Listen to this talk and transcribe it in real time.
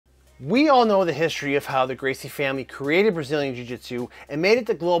We all know the history of how the Gracie family created Brazilian Jiu-Jitsu and made it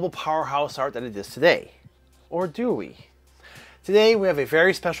the global powerhouse art that it is today. Or do we? Today we have a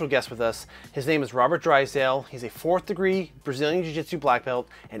very special guest with us. His name is Robert Drysdale. He's a 4th degree Brazilian Jiu-Jitsu black belt,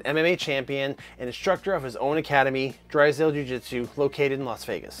 an MMA champion, and instructor of his own academy, Drysdale Jiu-Jitsu, located in Las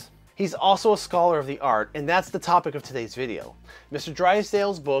Vegas. He's also a scholar of the art, and that's the topic of today's video. Mr.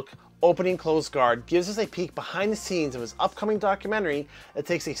 Drysdale's book, Opening Closed Guard, gives us a peek behind the scenes of his upcoming documentary that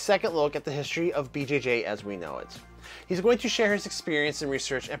takes a second look at the history of BJJ as we know it. He's going to share his experience and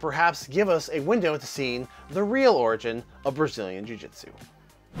research and perhaps give us a window into seeing the real origin of Brazilian Jiu-Jitsu.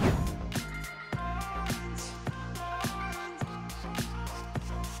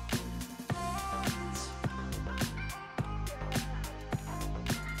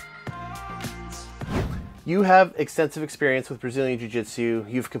 You have extensive experience with Brazilian Jiu-Jitsu,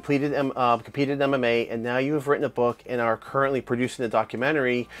 you've competed in MMA, and now you have written a book and are currently producing a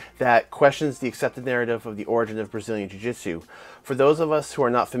documentary that questions the accepted narrative of the origin of Brazilian Jiu-Jitsu. For those of us who are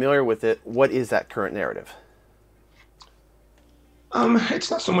not familiar with it, what is that current narrative?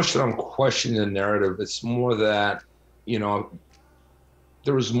 It's not so much that I'm questioning the narrative, it's more that, you know,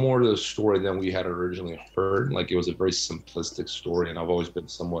 there was more to the story than we had originally heard. Like, it was a very simplistic story, and I've always been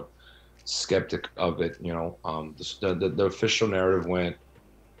somewhat skeptic of it. You know, the official narrative went,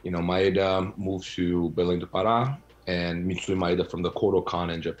 you know, Maeda moved to Belém do Pará, and Mitsui Maeda from the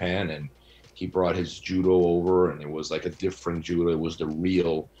Kodokan in Japan, and he brought his judo over, and it was like a different judo. It was the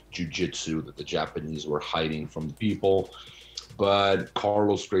real jiu-jitsu that the Japanese were hiding from the people. But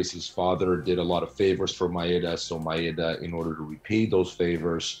Carlos Gracie's father did a lot of favors for Maeda, so Maeda, in order to repay those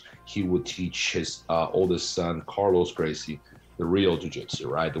favors, he would teach his oldest son, Carlos Gracie, the real jiu-jitsu,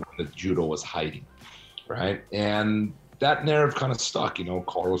 right? The one that judo was hiding, right? And that narrative kind of stuck. You know,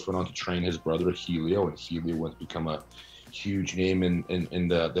 Carlos went on to train his brother Helio, and Helio went to become a huge name in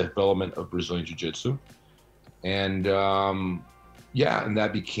the development of Brazilian jiu-jitsu. And yeah, and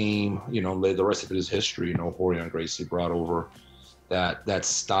that became, you know, the rest of it is history. You know, Rorion Gracie brought over that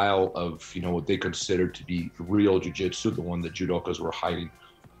style of, you know, what they considered to be real jiu-jitsu, the one that judokas were hiding,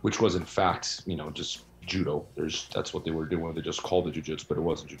 which was in fact, you know, just judo. That's what they were doing. They just called it jiu-jitsu, but it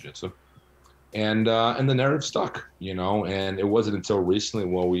wasn't jiu-jitsu. And the narrative stuck, you know. And it wasn't until recently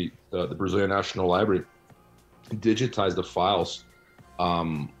when the Brazilian National Library digitized the files,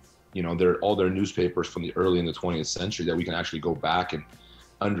 you know, all their newspapers from the early in the 20th century, that we can actually go back and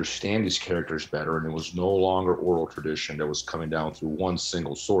understand these characters better. And it was no longer oral tradition that was coming down through one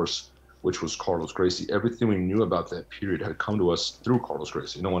single source, which was Carlos Gracie. Everything we knew about that period had come to us through Carlos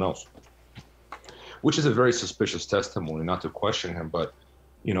Gracie, no one else. Which is a very suspicious testimony, not to question him, but,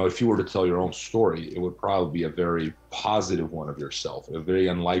 you know, if you were to tell your own story, it would probably be a very positive one of yourself. Very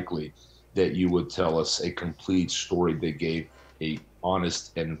unlikely that you would tell us a complete story that gave a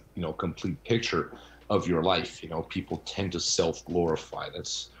honest and, you know, complete picture of your life. You know, people tend to self-glorify.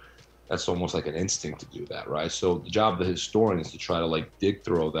 That's almost like an instinct to do that, right? So the job of the historian is to try to, like, dig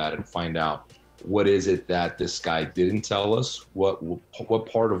through all that and find out, what is it that this guy didn't tell us? What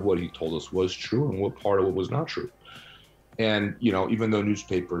part of what he told us was true, and what part of it was not true? And, you know, even though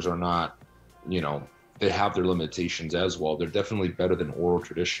newspapers are not, you know, they have their limitations as well, they're definitely better than oral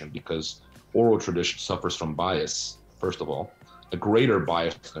tradition, because oral tradition suffers from bias, first of all, a greater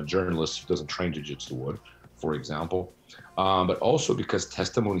bias than a journalist who doesn't train jiu-jitsu would, for example, but also because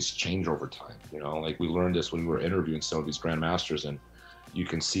testimonies change over time. You know, like, we learned this when we were interviewing some of these grandmasters, and you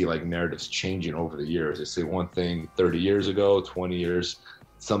can see, like, narratives changing over the years. They say one thing 30 years ago, 20 years,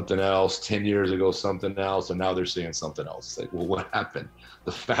 something else, 10 years ago, something else, and now they're saying something else. It's like, well, what happened?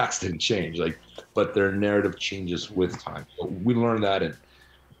 The facts didn't change, like, but their narrative changes with time. So we learned that, and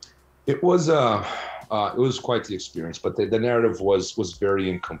it was quite the experience, but the narrative was very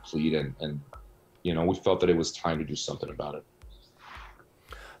incomplete, and, you know, we felt that it was time to do something about it.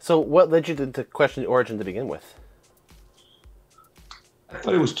 So what led you to question the origin to begin with? I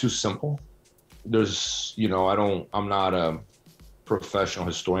thought it was too simple. There's, you know, I'm not a professional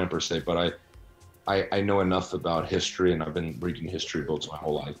historian per se, but I know enough about history, and I've been reading history books my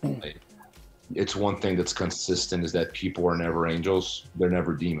whole life. It's one thing that's consistent, is that people are never angels. They're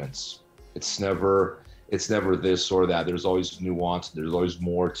never demons. It's never this or that. There's always nuance. There's always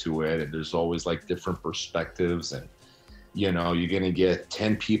more to it. And there's always, like, different perspectives. And, you know, you're going to get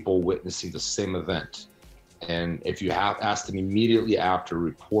 10 people witnessing the same event. And if you ask them immediately after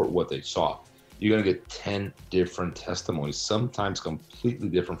report what they saw, you're going to get 10 different testimonies, sometimes completely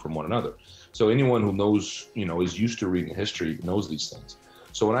different from one another. So anyone who knows, you know, is used to reading history knows these things.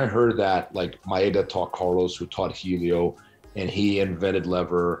 So when I heard that, like, Maeda taught Carlos, who taught Helio, and he invented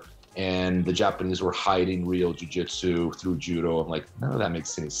lever, and the Japanese were hiding real jiu-jitsu through judo. I'm like, none of that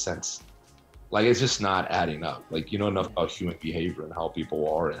makes any sense. Like, it's just not adding up. Like, you know enough about human behavior and how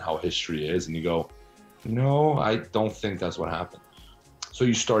people are and how history is, and you go, no, I don't think that's what happened. So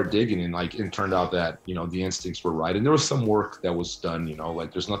you start digging, and like, it turned out that, you know, the instincts were right. And there was some work that was done, you know,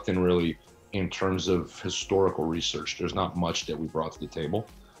 like there's nothing really in terms of historical research. There's not much that we brought to the table,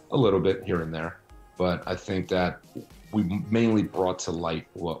 a little bit here and there. But I think that we mainly brought to light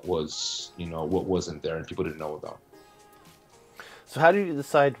what was, you know, what wasn't there and people didn't know about. So how did you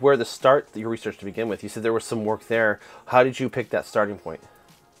decide where to start your research to begin with? You said there was some work there. How did you pick that starting point?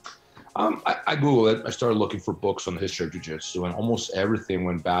 I Googled it. I started looking for books on the history of jiu-jitsu, and almost everything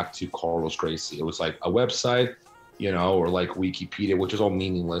went back to Carlos Gracie. It was like a website, you know, or like Wikipedia, which is all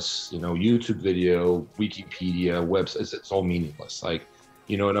meaningless, you know, YouTube video, Wikipedia, websites, it's all meaningless. Like,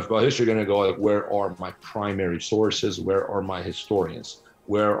 you know enough about history, you're going to go like, where are my primary sources? Where are my historians?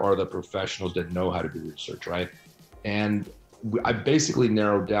 Where are the professionals that know how to do research, right? And I basically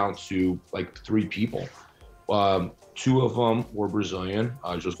narrowed down to like 3 people. 2 of them were Brazilian.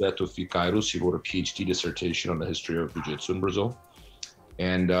 𝗘𝗫𝗖𝗘𝗦𝗧, he wrote a PhD dissertation on the history of jiu-jitsu in Brazil.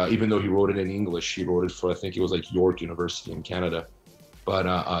 And even though he wrote it in English, he wrote it for, I think it was like York University in Canada.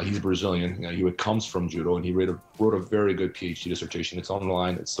 But he's Brazilian. You know, he comes from judo, and he wrote a very good PhD dissertation. It's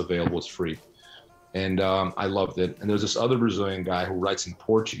online, it's available, it's free. And I loved it. And there's this other Brazilian guy who writes in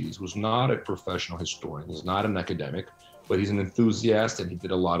Portuguese, who's not a professional historian, he's not an academic, but he's an enthusiast, and he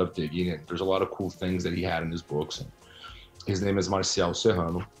did a lot of digging, and there's a lot of cool things that he had in his books. And his name is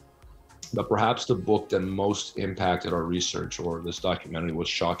𝗘𝗫𝗖𝗘𝗧𝗏. But perhaps the book that most impacted our research or this documentary was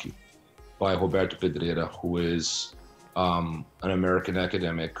𝗘𝗘𝗧𝗏 by 𝗘𝗫𝗡𝗧𝗏 𝗘𝗫𝗓, who is an American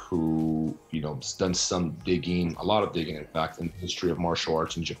academic who, you know, has done some digging, a lot of digging, in fact, in the history of martial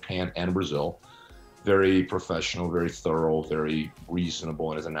arts in Japan and Brazil. Very professional, very thorough, very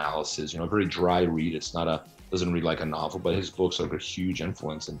reasonable in his analysis. You know, very dry read. It's not doesn't read like a novel, but his books are a huge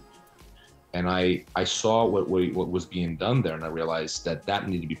influence. And I saw what was being done there, and I realized that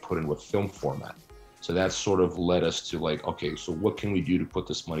needed to be put into a film format. So that sort of led us to like, okay, so what can we do to put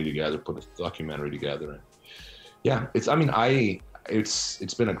this money together, put a documentary together? And yeah, it's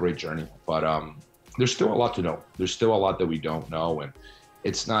been a great journey, but there's still a lot to know. There's still a lot that we don't know, and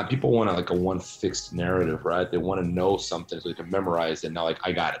it's not, people want like a one fixed narrative, right? They want to know something so they can memorize it. Now, like,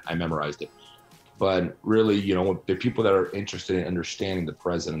 I got it, I memorized it. But really, you know, the people that are interested in understanding the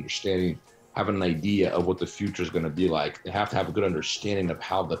present, having an idea of what the future is going to be like, they have to have a good understanding of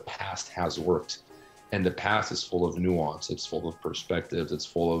how the past has worked. And the past is full of nuance. It's full of perspectives. It's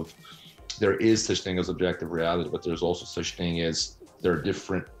full of, there is such thing as objective reality, but there's also such thing as there are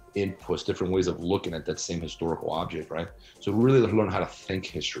different inputs, different ways of looking at that same historical object, right? So really learn how to think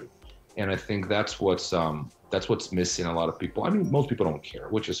history. And I think that's what's missing a lot of people. I mean, most people don't care,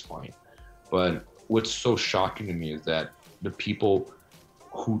 which is fine. But what's so shocking to me is that the people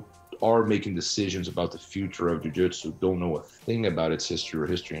who are making decisions about the future of jiu-jitsu don't know a thing about its history or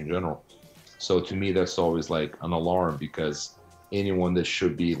history in general. So to me, that's always like an alarm, because anyone that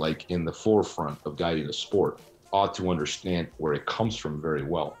should be like in the forefront of guiding the sport ought to understand where it comes from very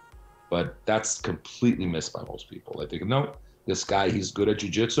well. But that's completely missed by most people. They think, no, this guy, he's good at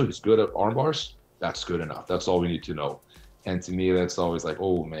jiu-jitsu, he's good at arm bars, that's good enough. That's all we need to know. And to me, that's always like,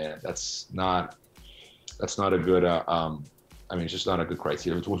 oh man, that's not a good, I mean, it's just not a good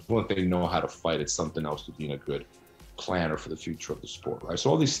criteria. It's one thing to know how to fight. It's something else to being a good planner for the future of the sport, right? So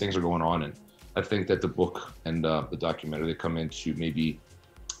all these things are going on, and I think that the book and the documentary, they come in to maybe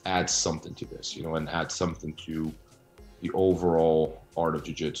add something to this, you know, and add something to the overall art of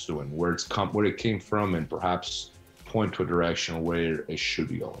jiu-jitsu and where it came from, and perhaps point to a direction where it should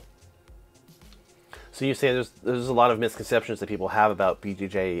be going. So you say there's a lot of misconceptions that people have about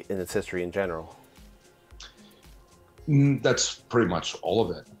BJJ and its history in general. That's pretty much all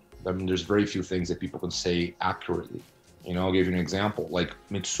of it. I mean, there's very few things that people can say accurately. You know, I'll give you an example. Like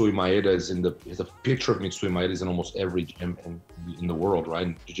Mitsui Maeda is a picture of Mitsui Maeda is in almost every gym in the world, right?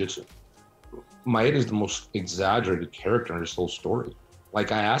 In jiu-jitsu. Maeda is the most exaggerated character in this whole story.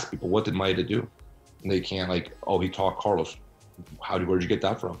 Like, I ask people, what did Maeda do? And they can't, like, oh, he taught Carlos. Where'd you get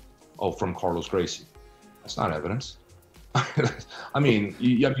that from? Oh, from Carlos Gracie. That's not evidence. I mean,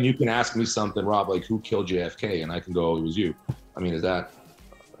 you can ask me something, Rob, like, who killed JFK? And I can go, oh, it was you. I mean, is that,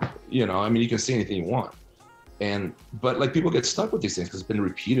 you know, I mean, you can say anything you want. But like, people get stuck with these things because it's been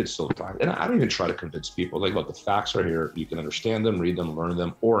repeated so many times. And I don't even try to convince people. Like, look, the facts are here. You can understand them, read them, learn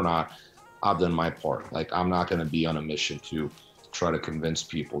them, or not. I've done my part. Like, I'm not going to be on a mission to try to convince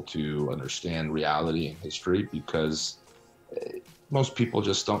people to understand reality and history, because most people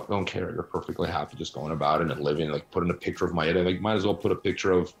just don't care. They're perfectly happy just going about it and living. Like, putting a picture of Maeda, like, might as well put a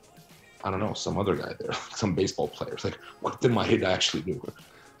picture of I don't know, some other guy there, some baseball player. It's like, what did Maeda actually do?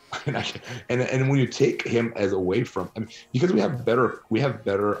 And when you take him as away from, I mean, because we have better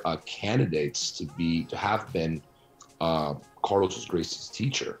candidates to have been Carlos Gracie's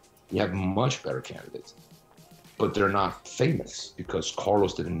teacher. We have much better candidates, but they're not famous because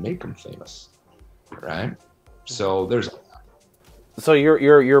Carlos didn't make them famous, right? So there's. So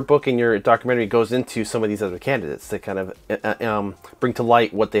your book and your documentary goes into some of these other candidates to kind of bring to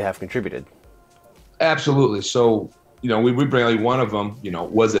light what they have contributed. Absolutely. So, you know, we bring like one of them, you know,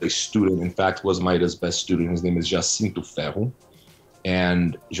 was a student. In fact, was Maeda's best student. His name is 𝗔𝗖𝗖𝗘𝗦𝗧𝗏.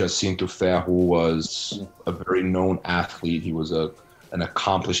 And 𝗔𝗖𝗖𝗘𝗧 was a very known athlete. He was an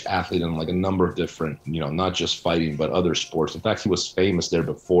accomplished athlete in like a number of different, you know, not just fighting, but other sports. In fact, he was famous there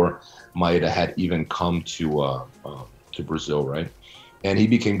before Maeda had even come to Brazil, right? And he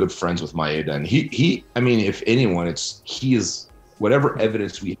became good friends with Maeda. And he, I mean, if anyone, he is, whatever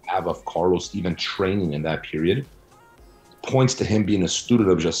evidence we have of Carlos even training in that period points to him being a student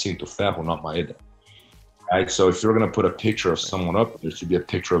of 𝗔𝗖𝗖𝗘𝗧𝗏, not Maeda. Right? So if you're going to put a picture of someone up, there should be a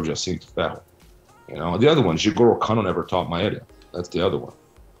picture of 𝗔𝗖𝗖𝗘𝗏. You know, the other one, 𝗔𝗍𝗪𝗏 Kano never taught Maeda. That's the other one.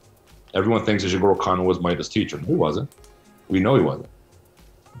 Everyone thinks that 𝗔𝗍𝗪𝗏 Kano was Maeda's teacher. He wasn't. We know he wasn't.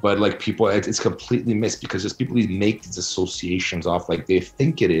 But like people, it's completely missed because just people make these associations off like they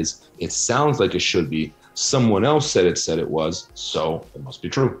think it is. It sounds like it should be. Someone else said it was, so it must be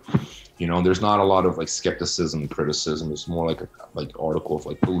true. You know, there's not a lot of like skepticism and criticism. It's more like article of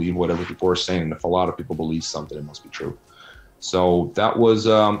like believe whatever people are saying. And if a lot of people believe something, it must be true. So that was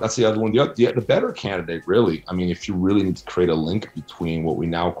that's the other one. The better candidate, really. I mean, if you really need to create a link between what we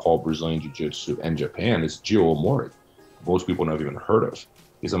now call Brazilian Jiu-Jitsu and Japan, is 𝗔𝗖𝗪𝗏. Most people never even heard of.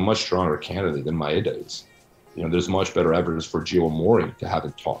 He's a much stronger candidate than Maeda is. You know, there's much better evidence for 𝗔𝗖𝗪𝗏 to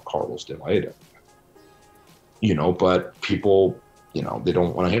having taught Carlos than Maeda. You know, but people, you know, they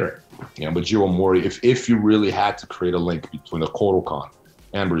don't want to hear it. You know, but 𝗔𝗖𝗪𝗏, if you really had to create a link between the Kodokan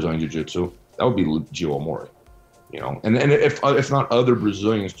and Brazilian Jiu-Jitsu, that would be 𝗔𝗖𝗪𝗏. You know, and if not other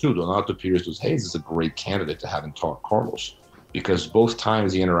Brazilians too, Donato Pires dos Reis is a great candidate to having taught Carlos, because both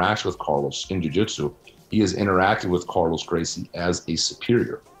times he interacts with Carlos in Jiu-Jitsu, he has interacted with Carlos Gracie as a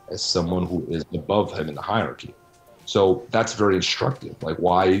superior, as someone who is above him in the hierarchy. So that's very instructive. Like,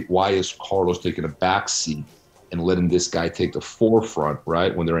 why is Carlos taking a back seat and letting this guy take the forefront,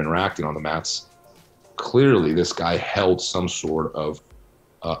 right, when they're interacting on the mats? Clearly, this guy held some sort of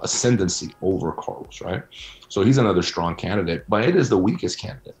ascendancy over Carlos, right? So he's another strong candidate. Maeda is the weakest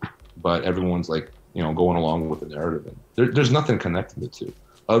candidate, but everyone's like, you know, going along with the narrative. And there's nothing connecting the two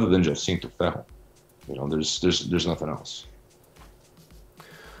other than 𝗔𝗖𝗖𝗘𝗏𝗏. You know, there's nothing else.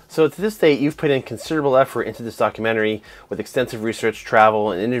 So to this date, you've put in considerable effort into this documentary with extensive research,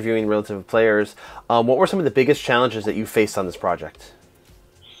 travel, and interviewing relative players. What were some of the biggest challenges that you faced on this project?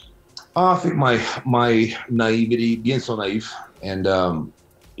 I think my naivety, being so naive, and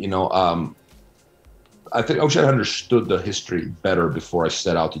you know, I think I wish I understood the history better before I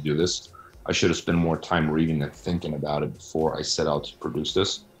set out to do this. I should have spent more time reading and thinking about it before I set out to produce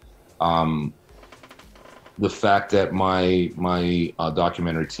this. The fact that my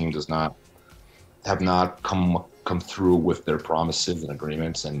documentary team have not come through with their promises and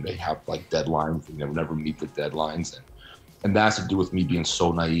agreements, and they have like deadlines and they'll never meet the deadlines, and that's to do with me being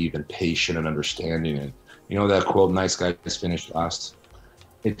so naive and patient and understanding. And you know that quote, "Nice guys finish last."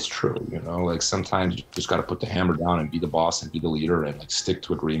 It's true, you know, like sometimes you just got to put the hammer down and be the boss and be the leader and like stick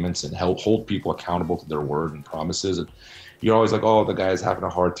to agreements and hold people accountable to their word and promises. And you're always like, oh, the guy's having a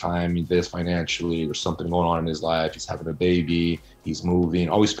hard time, this financially, there's something going on in his life, he's having a baby, he's moving,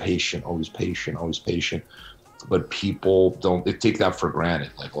 always patient, always patient, always patient. But people they take that for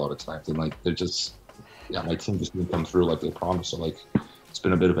granted, like a lot of times. And like, they're just, yeah, my team just didn't come through like they promised. So like, it's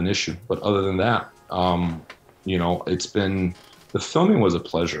been a bit of an issue. But other than that, you know, the filming was a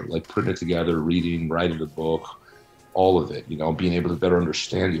pleasure, like putting it together, reading, writing the book, all of it, you know, being able to better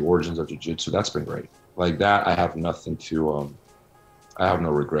understand the origins of Jiu-Jitsu. That's been great. Like that, I have nothing to, I have no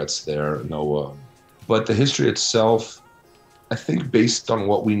regrets there. But the history itself, I think based on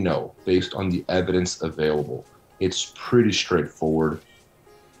what we know, based on the evidence available, it's pretty straightforward.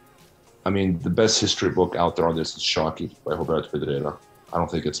 I mean, the best history book out there on this is Choque by Roberto Pedreira. I don't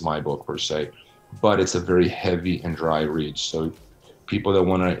think it's my book per se, but it's a very heavy and dry read. So people that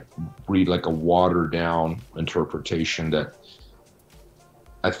want to read like a watered down interpretation, that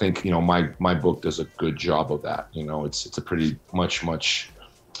I think, you know, my book does a good job of that. You know, it's a pretty much,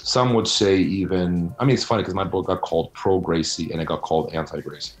 some would say even, I mean, it's funny because my book got called Pro Gracie and it got called Anti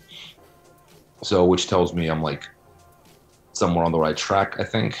Gracie. So, which tells me I'm like somewhere on the right track, I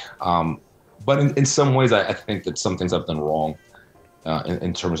think. But in some ways, I think that some things I've done wrong.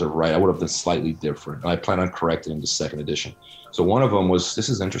 in terms of right. I would have been slightly different. And I plan on correcting in the second edition. So one of them was, this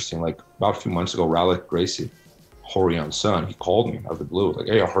is interesting, like about a few months ago, Gracie, Rorion's son, he called me out of the blue, like,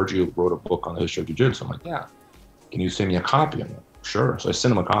 hey, I heard you wrote a book on the history of Jiu-Jitsu. I'm like, yeah, can you send me a copy? I'm like, sure. So I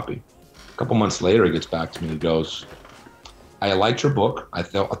sent him a copy. A couple months later, he gets back to me and he goes, I liked your book. I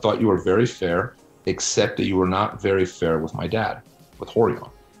thought you were very fair, except that you were not very fair with my dad, with Rorion.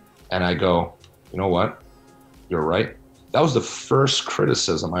 And I go, you know what? You're right. That was the first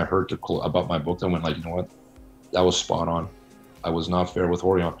criticism I heard about my book. I went like, you know what? That was spot on. I was not fair with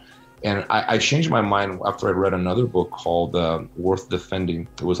Rorion. And I changed my mind after I read another book called Worth Defending.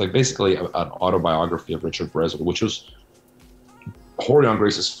 It was like basically an autobiography of Richard Drysdale, which was Rorion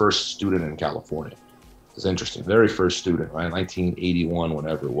Gracie's first student in California. It's interesting, very first student, right? 1981,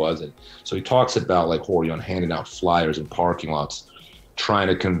 whatever it was. And so he talks about like Rorion handing out flyers in parking lots, trying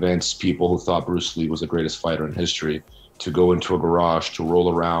to convince people who thought Bruce Lee was the greatest fighter in history to go into a garage to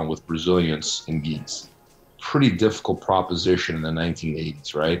roll around with Brazilians in gis. Pretty difficult proposition in the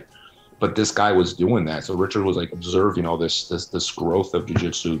 1980s, right? But this guy was doing that. So Richard was like observing all this growth of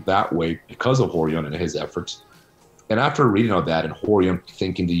jiu-jitsu that way because of Rorion and his efforts. And after reading all that and Rorion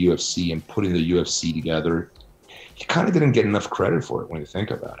thinking the UFC and putting the UFC together, he kind of didn't get enough credit for it when you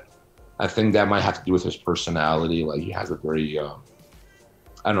think about it. I think that might have to do with his personality. Like he has a very, I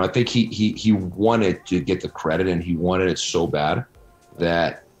don't know, I think he wanted to get the credit and he wanted it so bad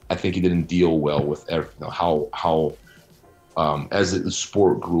that I think he didn't deal well with how as the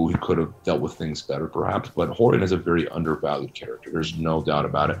sport grew, he could have dealt with things better, perhaps. But Rorion is a very undervalued character. There's no doubt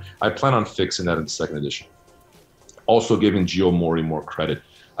about it. I plan on fixing that in the second edition. Also giving 𝗔𝗖𝗖𝗘𝗦𝗦 more credit.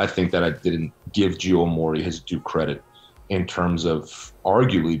 I think that I didn't give 𝗔𝗖𝗧𝗘𝗦𝗦 his due credit in terms of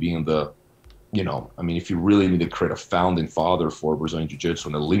arguably being the, you know, I mean, if you really need to create a founding father for Brazilian Jiu-Jitsu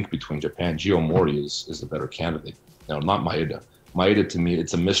and the link between Japan, 𝗔𝗖𝗧𝗧𝗘𝗦𝗧 is a better candidate. No, not Maeda. Maeda, to me,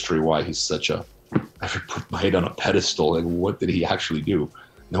 it's a mystery why he's such a, I put Maeda on a pedestal. Like, what did he actually do?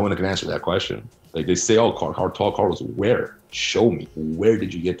 No one can answer that question. Like they say, oh, tall Carlos, where? Show me. Where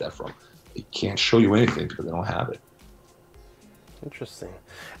did you get that from? They can't show you anything because they don't have it. Interesting.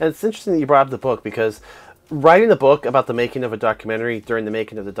 And it's interesting that you brought up the book because writing the book about the making of a documentary during the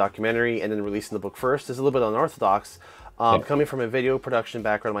making of the documentary and then releasing the book first is a little bit unorthodox. Coming from a video production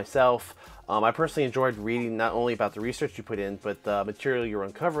background myself, I personally enjoyed reading not only about the research you put in, but the material you were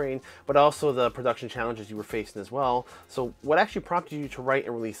uncovering, but also the production challenges you were facing as well. So what actually prompted you to write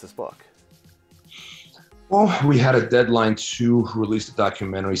and release this book? Well, we had a deadline to release the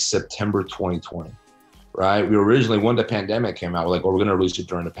documentary September 2020, right? We originally, when the pandemic came out, we're like, oh, we're going to release it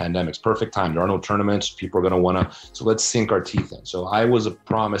during the pandemic. It's perfect time. There are no tournaments. People are going to want to, so let's sink our teeth in. So I was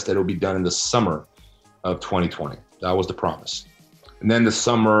promised that it would be done in the summer of 2020. That was the promise. And then the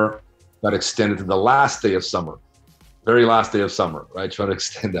summer got extended to the last day of summer, very last day of summer, right? Trying to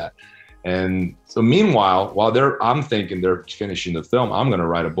extend that. And so meanwhile, while I'm thinking they're finishing the film, I'm going to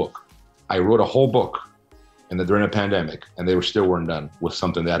write a book. I wrote a whole book during a pandemic, and they still weren't done with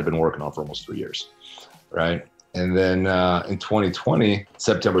something that I had been working on for almost 3 years, right? And then in 2020,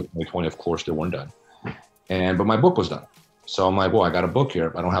 September 2020, of course, they weren't done. But my book was done. So I'm like, well, I got a book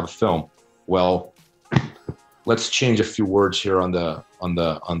here. I don't have a film. Well, let's change a few words here on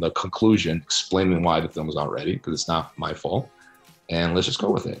the conclusion, explaining why the film is not ready, because it's not my fault. And let's just go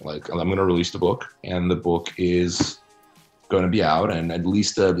with it. Like, I'm going to release the book, and the book is going to be out, and at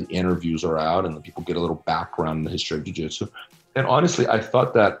least the interviews are out, and the people get a little background in the history of Jiu-Jitsu. And honestly, I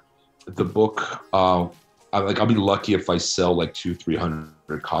thought that the book, I'll be lucky if I sell like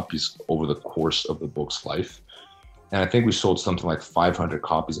 200-300 copies over the course of the book's life. And I think we sold something like 500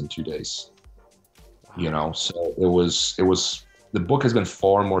 copies in 2 days. You know, so it was the book has been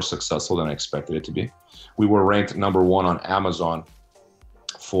far more successful than I expected it to be. We were ranked #1 on Amazon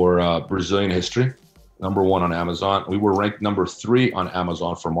for Brazilian history, #1 on Amazon. We were ranked #3 on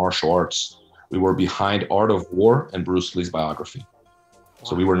Amazon for martial arts. We were behind Art of War and Bruce Lee's biography.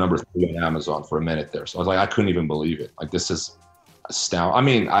 So we were #3 on Amazon for a minute there. So I was like, I couldn't even believe it. Like, this is astounding. I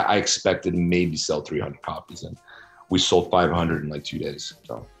mean, I expected maybe sell 300 copies, and we sold 500 in like 2 days.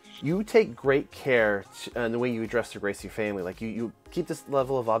 So. You take great care in the way you address the Gracie family. Like you keep this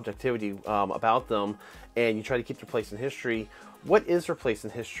level of objectivity about them, and you try to keep their place in history. What is their place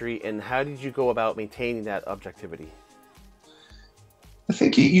in history, and how did you go about maintaining that objectivity? I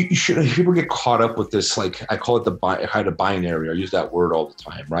think you should. People get caught up with this, like I call it the binary. I use that word all the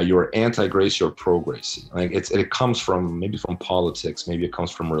time, right? You're anti-Gracie or pro-Gracie. Like it comes from maybe from politics, maybe it comes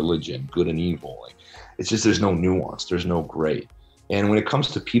from religion, good and evil. Like, it's just there's no nuance, there's no gray. And when it comes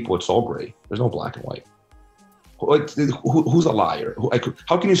to people, it's all gray. There's no black and white. Who's a liar?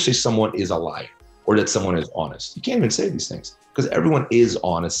 How can you say someone is a liar or that someone is honest. You can't even say these things because everyone is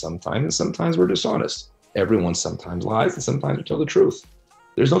honest sometimes, and sometimes we're dishonest. Everyone sometimes lies, and sometimes we tell the truth.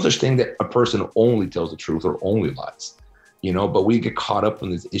 There's no such thing that a person only tells the truth or only lies, you know, but we get caught up in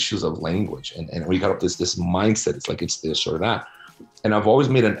these issues of language, and we got up this mindset. It's like it's this or that. And I've always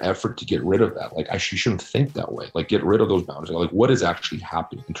made an effort to get rid of that. Like, you shouldn't think that way. Like, get rid of those boundaries. Like, what is actually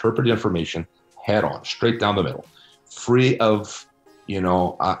happening? Interpret the information head on, straight down the middle, free of, you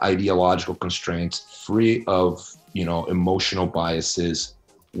know, ideological constraints, free of, you know, emotional biases.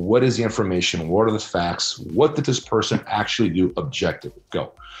 What is the information? What are the facts? What did this person actually do objectively?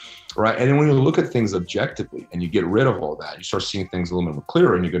 Go. Right. And then when you look at things objectively and you get rid of all that, you start seeing things a little bit more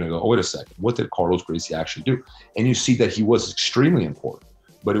clearer, and you're going to go, oh, wait a second, what did Carlos Gracie actually do? And you see that he was extremely important,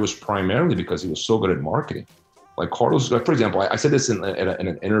 but it was primarily because he was so good at marketing. Like Carlos, like, for example, I said this in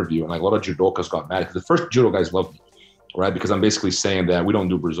an interview, and like a lot of judokas got mad because the first judo guys loved me, right? Because I'm basically saying that we don't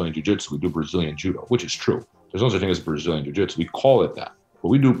do Brazilian Jiu-Jitsu, we do Brazilian Judo, which is true. There's no such thing as Brazilian Jiu-Jitsu. We call it that, but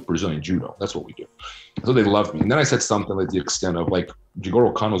we do Brazilian Judo. That's what we do. So they loved me. And then I said something like the extent of like,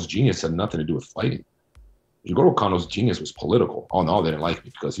 Jigoro Kano's genius had nothing to do with fighting. Jigoro Kano's genius was political. Oh no, they didn't like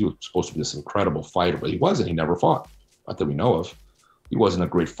me because he was supposed to be this incredible fighter, but he wasn't. He never fought. Not that we know of. He wasn't a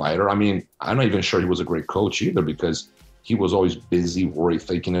great fighter. I mean, I'm not even sure he was a great coach either, because he was always busy, worried,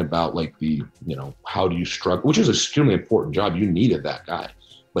 thinking about like the, you know, how do you struggle, which is an extremely important job. You needed that guy.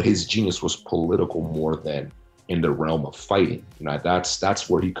 But his genius was political more than in the realm of fighting. You know, that's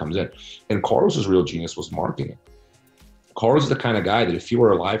where he comes in. And Carlos's real genius was marketing. Carlos is the kind of guy that if he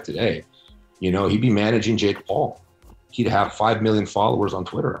were alive today, you know, he'd be managing Jake Paul. He'd have 5 million followers on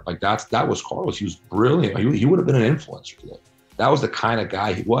Twitter. Like that was Carlos. He was brilliant. He would have been an influencer today. That was the kind of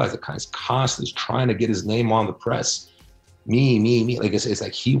guy he was. The kind of constantly trying to get his name on the press. Me. Like it's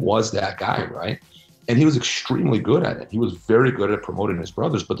like he was that guy, right? And he was extremely good at it. He was very good at promoting his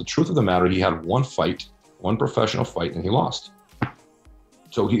brothers. But the truth of the matter, he had one professional fight, and he lost.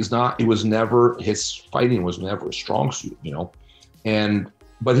 So his fighting was never a strong suit, you know.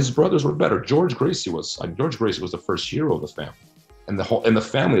 But his brothers were better. George Gracie was the first hero of the family, and the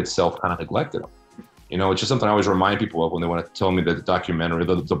family itself kind of neglected him. You know, it's just something I always remind people of when they want to tell me that the documentary,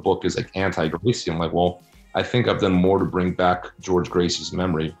 the book is like anti-Gracie. I'm like, well, I think I've done more to bring back George Gracie's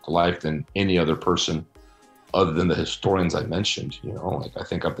memory to life than any other person other than the historians I mentioned. You know, like I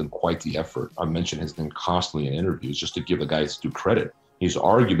think I've done quite the effort. I mentioned his name constantly in interviews just to give the guy his due credit. He's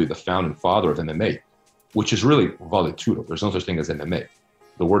arguably the founding father of MMA, which is really vale tudo. There's no such thing as MMA.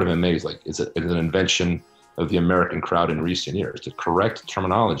 The word MMA is like, it's an invention of the American crowd in recent years. The correct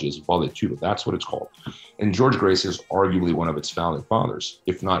terminology is vale tudo. That's what it's called. And George Gracie is arguably one of its founding fathers,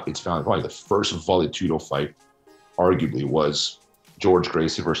 if not its founding father. The first vale tudo fight arguably was George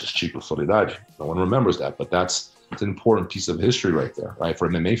Gracie versus 𝗘𝗫𝗖𝗘𝗦𝗍. No one remembers that, but it's an important piece of history right there, right, for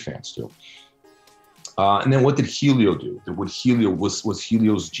MMA fans too. And then what did Helio do? Was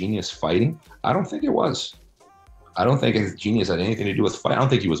Helio's genius fighting? I don't think it was. I don't think his genius had anything to do with fight. I don't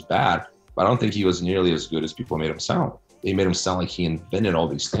think he was bad, but I don't think he was nearly as good as people made him sound. They made him sound like he invented all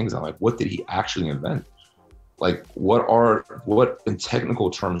these things. I'm like, what did he actually invent? Like, what in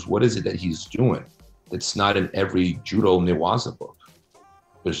technical terms, what is it that he's doing that's not in every Judo 𝗍𝗏𝗧 book?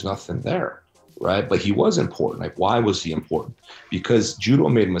 There's nothing there, right? But he was important. Like, why was he important? Because Judo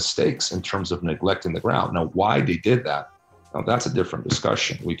made mistakes in terms of neglecting the ground. Now, why they did that, now that's a different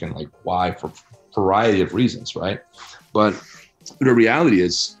discussion. We can like, why, for a variety of reasons, right? But the reality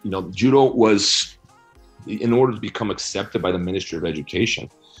is, you know, Judo was, in order to become accepted by the Ministry of Education,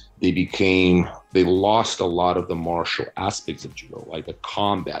 they lost a lot of the martial aspects of Judo, like the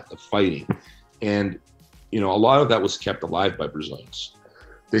combat, the fighting. And, you know, a lot of that was kept alive by Brazilians.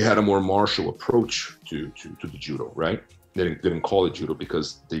 They had a more martial approach to the Judo, right? They didn't call it Judo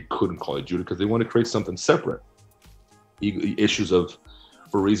because they couldn't call it Judo because they wanted to create something separate. Issues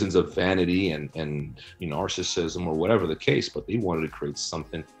for reasons of vanity and you know, narcissism or whatever the case, but they wanted to create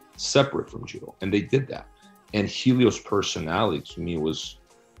something separate from Judo, and they did that. And Helio's personality, to me, was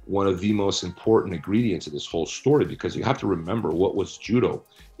one of the most important ingredients of this whole story, because you have to remember what was Judo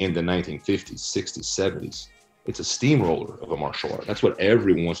in the 1950s, 60s, 70s. It's a steamroller of a martial art. That's what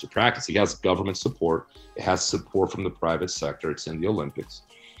everyone wants to practice. It has government support. It has support from the private sector. It's in the Olympics,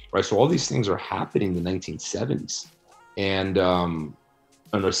 right? So all these things are happening in the 1970s. And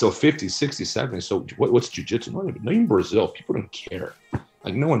so 50s, 60s, 70s. So what's jiu-jitsu? Not even Brazil. People didn't care.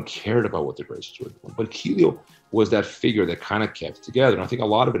 Like, no one cared about what the Gracies were doing. But Helio was that figure that kind of kept it together. And I think a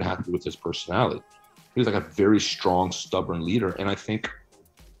lot of it had to do with his personality. He was like a very strong, stubborn leader. And I think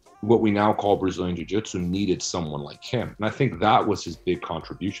what we now call Brazilian Jiu-Jitsu needed someone like him. And I think that was his big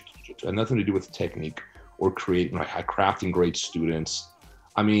contribution to Jiu-Jitsu. It had nothing to do with technique or crafting great students.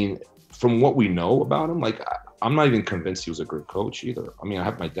 I mean, from what we know about him, like I'm not even convinced he was a good coach either. I mean, I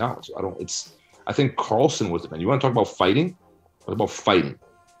have my doubts. I think Carlson was the man. You want to talk about fighting? What about fighting?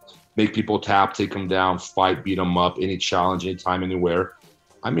 Make people tap, take them down, fight, beat them up, any challenge, anytime, anywhere.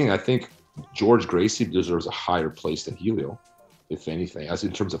 I mean, I think George Gracie deserves a higher place than Helio, if anything, as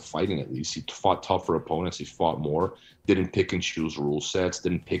in terms of fighting at least. He fought tougher opponents, he fought more, didn't pick and choose rule sets,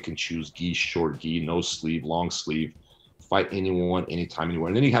 didn't pick and choose gi, short gi, no sleeve, long sleeve, fight anyone, anytime, anywhere.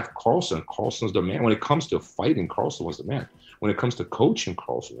 And then you have Carlson. Carlson's the man. When it comes to fighting, Carlson was the man. When it comes to coaching,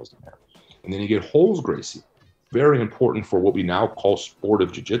 Carlson was the man. And then you get Holz Gracie, very important for what we now call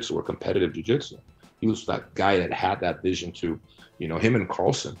sportive jiu-jitsu or competitive jiu-jitsu. He was that guy that had that vision too, you know, him and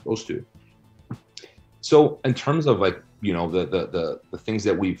Carlson, those two. So in terms of like, you know, the things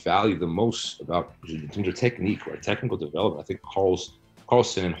that we value the most about in terms of technique or technical development, I think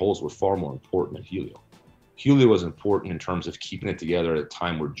Carlson and Holz were far more important than Helio. Helio was important in terms of keeping it together at a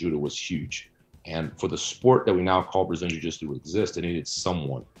time where judo was huge. And for the sport that we now call Brazilian Jiu-Jitsu to exist, it needed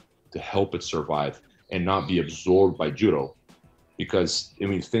someone to help it survive and not be absorbed by judo. Because I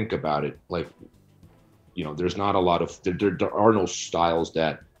mean, think about it, like, you know, there's not a lot of, there are no styles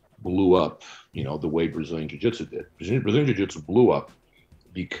that blew up, you know, the way Brazilian Jiu-Jitsu did. Brazilian Jiu-Jitsu blew up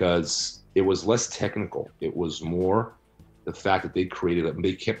because it was less technical. It was more the fact that they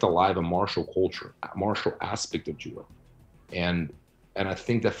kept alive a martial culture, a martial aspect of judo. And I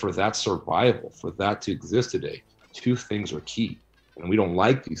think that for that survival, for that to exist today, two things are key. And we don't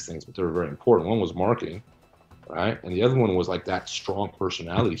like these things, but they're very important. One was marketing, right? And the other one was like that strong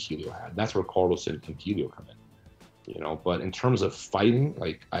personality Helio had. That's where Carlson and Helio come in, you know. But in terms of fighting,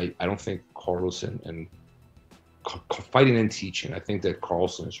 like I don't think Carlson and fighting and teaching, I think that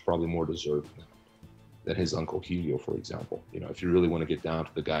Carlson is probably more deserving than his uncle Helio, for example. You know, if you really want to get down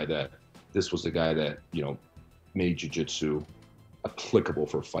to the guy that, this was the guy that, you know, made jiu-jitsu applicable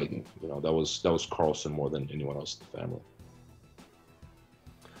for fighting. You know, that was Carlson more than anyone else in the family.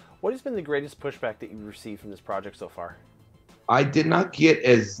 What has been the greatest pushback that you've received from this project so far? I did not get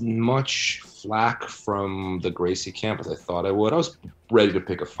as much flack from the Gracie camp as I thought I would. I was ready to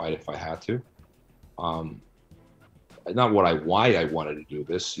pick a fight if I had to. Not why I wanted to do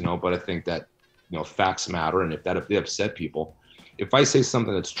this, you know, but I think that, you know, facts matter. And if they upset people, if I say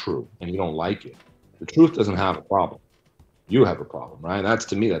something that's true and you don't like it, the truth doesn't have a problem. You have a problem, right? That's,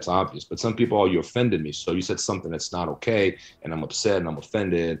 to me, that's obvious. But some people, oh, you offended me. So you said something that's not okay, and I'm upset and I'm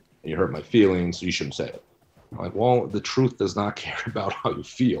offended and you hurt my feelings, so you shouldn't say it. I'm like, well, the truth does not care about how you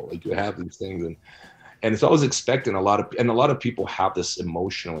feel. Like, you have these things, and it's always expecting a lot of people have this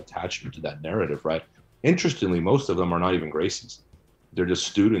emotional attachment to that narrative, right? Interestingly, most of them are not even Gracies. They're just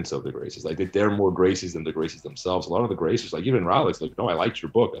students of the Gracies. Like, they're more Gracies than the Gracies themselves. A lot of the Gracies, like even Raleig's, like, no, I liked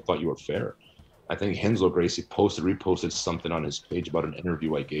your book. I thought you were fair. I think Henslow Gracie reposted something on his page about an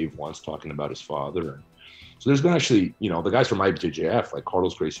interview I gave once talking about his father. And so there's been actually, you know, the guys from IBJJF, like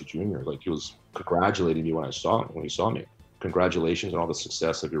Carlos Gracie Jr., like, he was congratulating me when he saw me. Congratulations on all the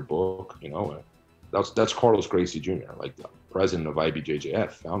success of your book, you know. That's Carlos Gracie Jr., like the president of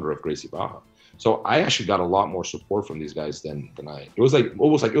IBJJF, founder of Gracie Baja. So I actually got a lot more support from these guys than I. It was like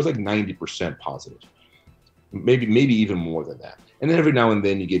 90% positive, maybe even more than that. And then every now and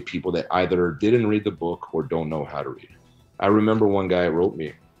then you get people that either didn't read the book or don't know how to read it. I remember one guy wrote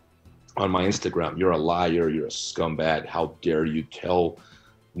me on my Instagram, "You're a liar, you're a scumbag, how dare you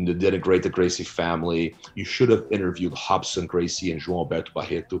denigrate the Gracie family. You should have interviewed Robson Gracie and 𝗔𝗖𝗖𝗘𝗦𝗏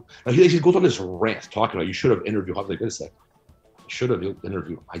Barreto." And he goes on this rant talking about, you should have interviewed Robson. Like, wait a second. Should have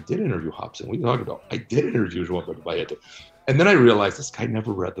interviewed. I did interview Robson. What are you talking about? I did interview 𝗔𝗖𝗖𝗘𝗦𝗏 Barreto. And then I realized this guy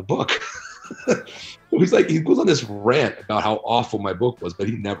never read the book. He goes on this rant about how awful my book was, but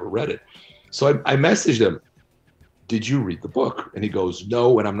he never read it. So I messaged him, "Did you read the book?" And he goes,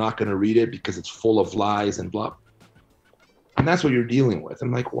 "No, and I'm not going to read it because it's full of lies and blah." And that's what you're dealing with.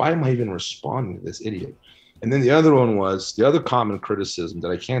 I'm like, why am I even responding to this idiot? And then the other common criticism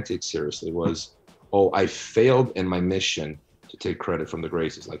that I can't take seriously was, oh, I failed in my mission to take credit from the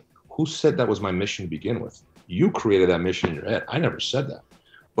Gracies. Like, who said that was my mission to begin with? You created that mission in your head. I never said that.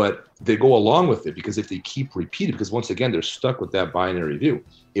 But they go along with it because if they keep repeating, because once again, they're stuck with that binary view.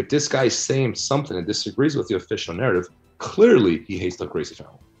 If this guy's saying something and disagrees with the official narrative, clearly he hates the Gracie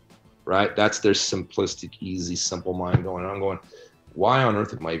family, right? That's their simplistic, easy, simple mind going, why on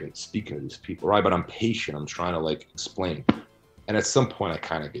earth am I even speaking to these people, right? But I'm patient. I'm trying to, like, explain. And at some point I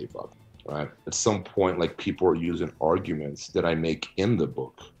kind of gave up, right? At some point, like, people are using arguments that I make in the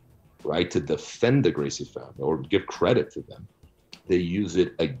book, right, to defend the Gracie family or give credit to them. They use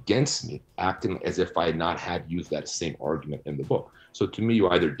it against me, acting as if I had not had used that same argument in the book. So to me, you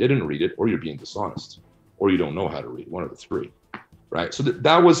either didn't read it or you're being dishonest, or you don't know how to read, one of the three. right? So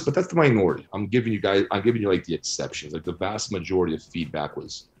that was, but that's the minority. I'm giving you like the exceptions. Like the vast majority of feedback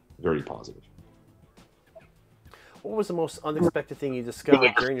was very positive. What was the most unexpected thing you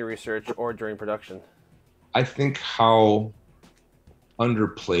discovered during your research or during production? I think how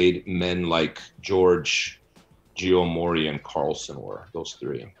underplayed men like George, 𝗔𝗖𝗖𝗘𝗦𝗦, and Carlson were, those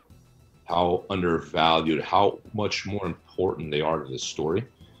three. How undervalued, how much more important they are to this story,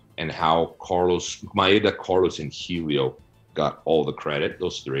 and how Maeda, Carlos, and Helio got all the credit,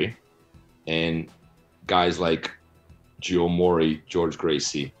 those three. And guys like 𝗔𝗖𝗖𝗘𝗦𝗦, George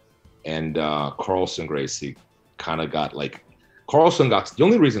Gracie, and Carlson Gracie kind of got like, the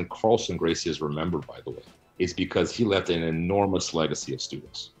only reason Carlson Gracie is remembered, by the way, is because he left an enormous legacy of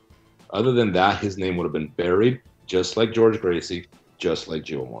students. Other than that, his name would have been buried, just like George Gracie, just like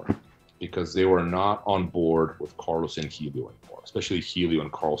𝗔𝗖𝗖𝗘𝗦𝗧, because they were not on board with Carlos and Helio anymore. Especially Helio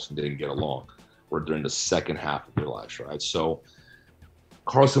and Carlson didn't get along, or during the second half of their lives, right? So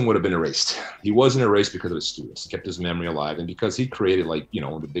Carlson would have been erased. He wasn't erased because of his students, kept his memory alive, and because he created, like, you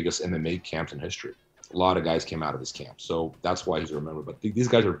know, the biggest MMA camps in history. A lot of guys came out of his camp, so that's why he's remembered. But these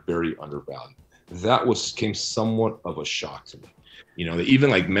guys are very undervalued. That came somewhat of a shock to me. You know, even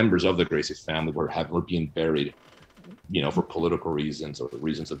like members of the Gracie family were being buried, you know, for political reasons or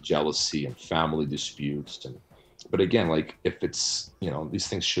reasons of jealousy and family disputes. But again, like, if it's, you know, these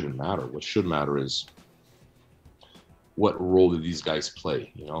things shouldn't matter. What should matter is what role did these guys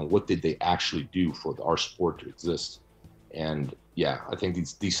play? You know, what did they actually do for our sport to exist? And yeah, I think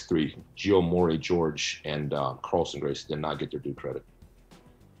these three, 𝗔𝗖𝗧𝗧𝗏, George, and Carlson Gracie, did not get their due credit.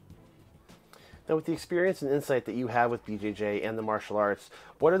 Now, with the experience and insight that you have with BJJ and the martial arts,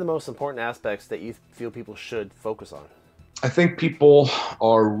 what are the most important aspects that you feel people should focus on? I think people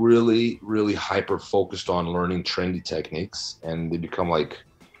are really, really hyper focused on learning trendy techniques, and they become like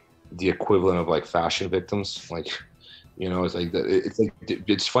the equivalent of like fashion victims. Like, you know,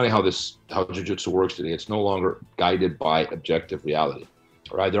 it's funny how jiu-jitsu works today. It's no longer guided by objective reality,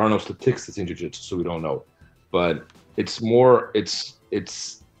 right? There are no statistics in jiu-jitsu, so we don't know. But it's more, it's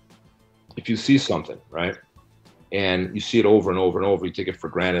if you see something, right, and you see it over and over and over, you take it for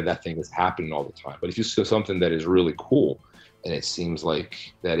granted that thing is happening all the time. But if you see something that is really cool, and it seems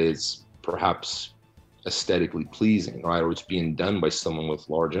like that is perhaps aesthetically pleasing, right, or it's being done by someone with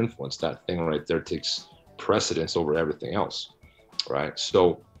large influence, that thing right there takes precedence over everything else, right?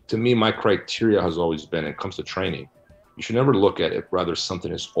 So to me, my criteria has always been, when it comes to training, you should never look at it rather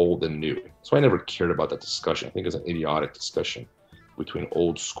something is old and new. So I never cared about that discussion. I think it's an idiotic discussion between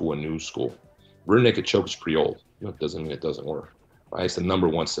old school and new school. Rear naked choke is pretty old. You know, it doesn't mean it doesn't work, right? It's the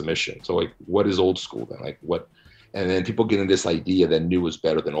 #1 submission. So like, what is old school then? Like what? And then people get in this idea that new is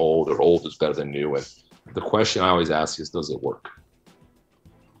better than old, or old is better than new. And the question I always ask is, does it work?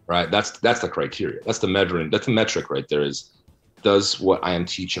 Right? That's the criteria. That's the measuring. That's the metric right there. Is, does what I am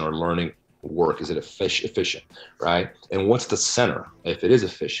teaching or learning work? Is it efficient? Right? And what's the center? If it is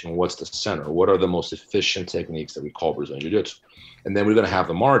efficient, what's the center? What are the most efficient techniques that we call Brazilian Jiu-Jitsu? And then we're going to have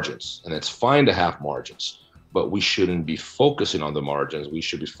the margins, and it's fine to have margins, but we shouldn't be focusing on the margins. We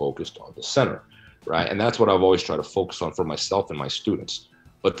should be focused on the center, right? And that's what I've always tried to focus on for myself and my students.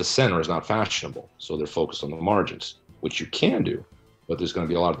 But the center is not fashionable, so they're focused on the margins, which you can do, but there's going to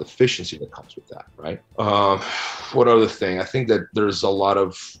be a lot of deficiency that comes with that, right? What other thing? I think that there's a lot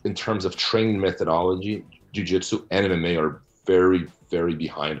of, in terms of training methodology, Jiu-Jitsu and MMA are very, very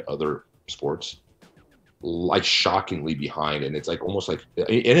behind other sports. Like shockingly behind, and it's like almost like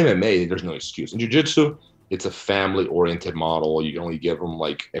in MMA there's no excuse. In jiu-jitsu, it's a family-oriented model. You can only give them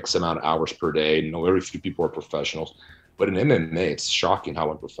like X amount of hours per day. You know, very few people are professionals. But in MMA, it's shocking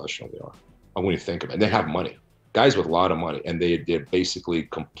how unprofessional they are. And when you think of it, and they have money, guys with a lot of money, and they're basically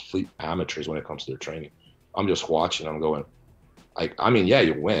complete amateurs when it comes to their training. I'm just watching. I'm going, I mean, yeah,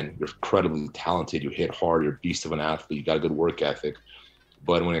 you win. You're incredibly talented. You hit hard. You're a beast of an athlete. You got a good work ethic.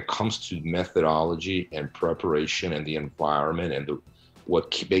 But when it comes to methodology and preparation and the environment and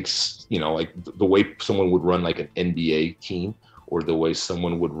what makes, you know, like the way someone would run like an NBA team, or the way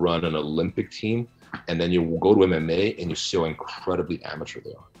someone would run an Olympic team, and then you go to MMA and you see how incredibly amateur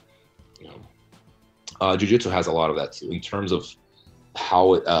they are. You know, Jiu-Jitsu has a lot of that too. In terms of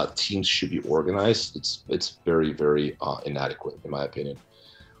how teams should be organized, it's very, very inadequate in my opinion.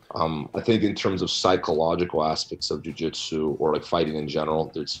 I think in terms of psychological aspects of jiu-jitsu, or like fighting in general,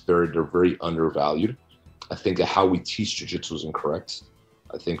 they're very undervalued. I think that how we teach jiu-jitsu is incorrect.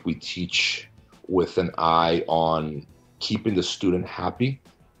 I think we teach with an eye on keeping the student happy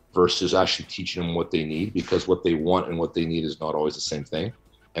versus actually teaching them what they need, because what they want and what they need is not always the same thing.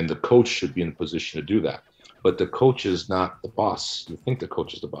 And the coach should be in a position to do that. But the coach is not the boss. You think the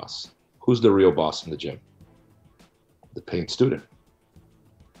coach is the boss. Who's the real boss in the gym? The paying student.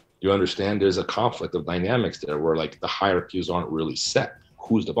 You understand? There's a conflict of dynamics there where like the hierarchies aren't really set.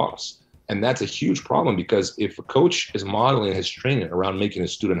 Who's the boss? And that's a huge problem, because if a coach is modeling his training around making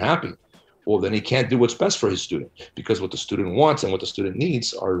his student happy, well, then he can't do what's best for his student, because what the student wants and what the student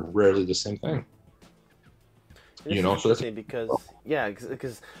needs are rarely the same thing. You know, so that's because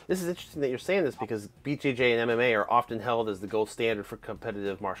because this is interesting that you're saying this, because BJJ and MMA are often held as the gold standard for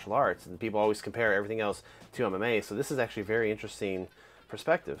competitive martial arts, and people always compare everything else to MMA. So this is actually a very interesting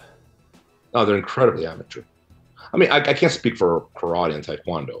perspective. Oh, they're incredibly amateur. I mean, I can't speak for karate and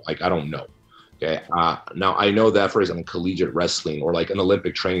taekwondo. Like, I don't know. Okay. Now I know that, for example, collegiate wrestling or like an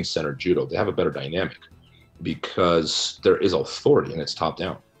Olympic training center, judo, they have a better dynamic because there is authority and it's top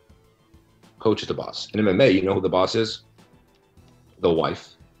down. Coach is the boss. In MMA, you know who the boss is? The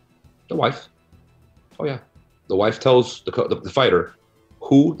wife. The wife. Oh yeah. The wife tells the fighter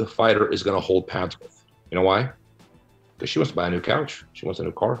who the fighter is going to hold pads with. You know why? Because she wants to buy a new couch. She wants a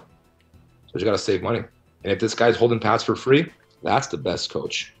new car. So she got to save money. And if this guy's holding pads for free, that's the best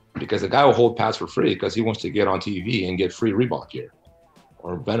coach. Because the guy will hold pads for free because he wants to get on TV and get free Reebok gear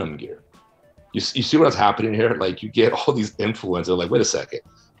or Venom gear. You see what's happening here? Like, you get all these influencers like, wait a second.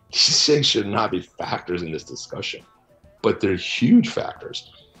 These things should not be factors in this discussion. But they're huge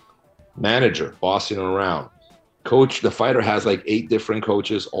factors. Manager, bossing around. Coach, the fighter has like 8 different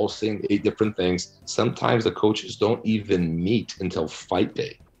coaches, all saying 8 different things. Sometimes the coaches don't even meet until fight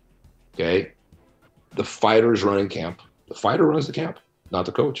day. Okay? The fighter is running camp. The fighter runs the camp, not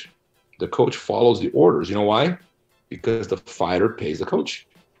the coach. The coach follows the orders. You know why? Because the fighter pays the coach.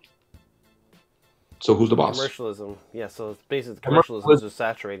 So who's the boss? Commercialism. Yeah, so it's basically commercialism is just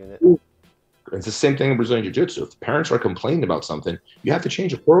saturating it. It's the same thing in Brazilian Jiu-Jitsu. If the parents are complaining about something, you have to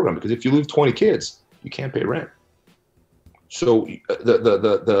change the program, because if you leave 20 kids, you can't pay rent. So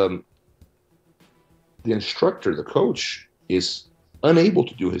the instructor, the coach, is unable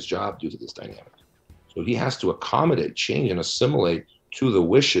to do his job due to this dynamic. So he has to accommodate, change, and assimilate to the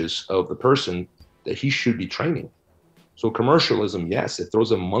wishes of the person that he should be training. So commercialism, yes, it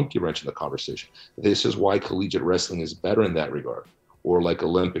throws a monkey wrench in the conversation. This is why collegiate wrestling is better in that regard, or like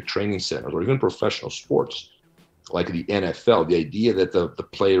Olympic training centers, or even professional sports, like the NFL. The idea that the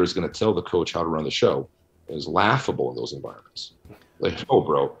player is going to tell the coach how to run the show is laughable in those environments. Like, oh,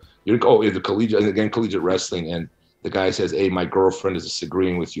 bro, the collegiate, and again, collegiate wrestling, and the guy says, hey, my girlfriend is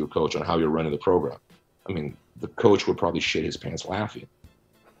disagreeing with you, coach, on how you're running the program. I mean, the coach would probably shit his pants laughing.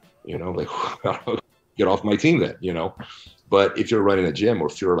 You know, like, get off my team then, you know. But if you're running a gym, or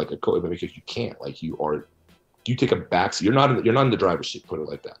if you're like a coach, because you can't, like, you take a backseat. You're not in the driver's seat, put it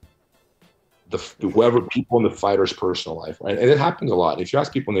like that. Whoever people in the fighter's personal life, right? And it happens a lot. If you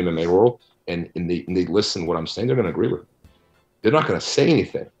ask people in the MMA world and they listen to what I'm saying, they're going to agree with it. They're not going to say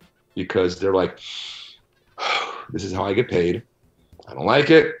anything, because they're like, this is how I get paid. I don't like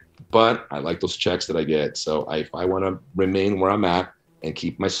it, but I like those checks that I get. So if I want to remain where I'm at and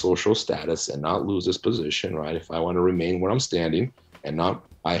keep my social status and not lose this position, right? If I want to remain where I'm standing and not,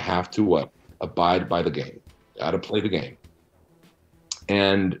 I have to what? Abide by the game. Got to play the game.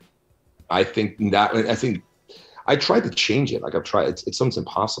 And I think I tried to change it. Like, I've tried, it's something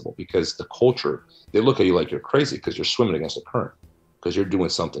impossible, because the culture, they look at you like you're crazy because you're swimming against the current, because you're doing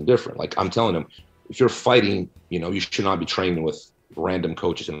something different. Like, I'm telling them, if you're fighting, you know, you should not be training with random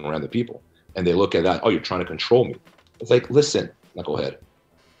coaches and random people. And they look at that, oh, you're trying to control me. It's like, listen, knucklehead,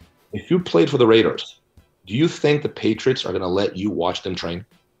 if you played for the Raiders, do you think the Patriots are going to let you watch them train?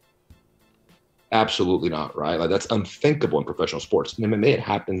 Absolutely not, right? Like, that's unthinkable in professional sports. In MMA, it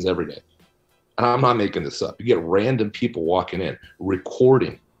happens every day. And I'm not making this up. You get random people walking in,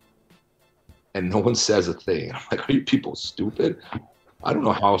 recording, and no one says a thing. I'm like, are you people stupid? I don't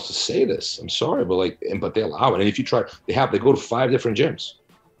know how else to say this. I'm sorry, but they allow it. And if you try, they go to 5 different gyms,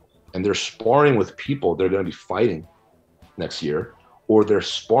 and they're sparring with people they're going to be fighting next year, or they're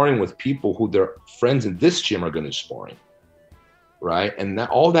sparring with people who their friends in this gym are going to be sparring, right? And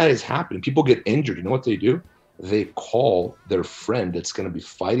all that is happening. People get injured. You know what they do? They call their friend that's going to be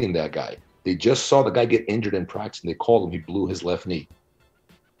fighting that guy. They just saw the guy get injured in practice, and they called him. He blew his left knee.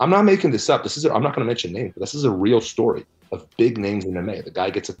 I'm not making this up. I'm not going to mention names, but this is a real story of big names in MMA. The guy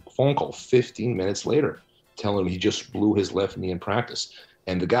gets a phone call 15 minutes later telling him he just blew his left knee in practice.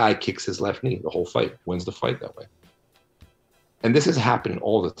 And the guy kicks his left knee the whole fight, wins the fight that way. And this is happening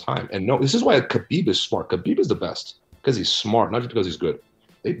all the time. And no, this is why Khabib is smart. Khabib is the best because he's smart, not just because he's good.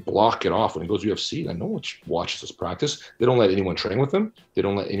 They block it off when he goes UFC. And no one watches this practice. They don't let anyone train with him. They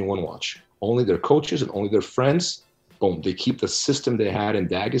don't let anyone watch. Only their coaches and only their friends. Boom. They keep the system they had in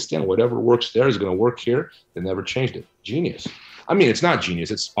Dagestan. Whatever works there is going to work here. They never changed it. Genius. I mean, it's not genius.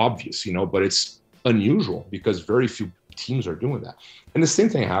 It's obvious, you know, but it's unusual because very few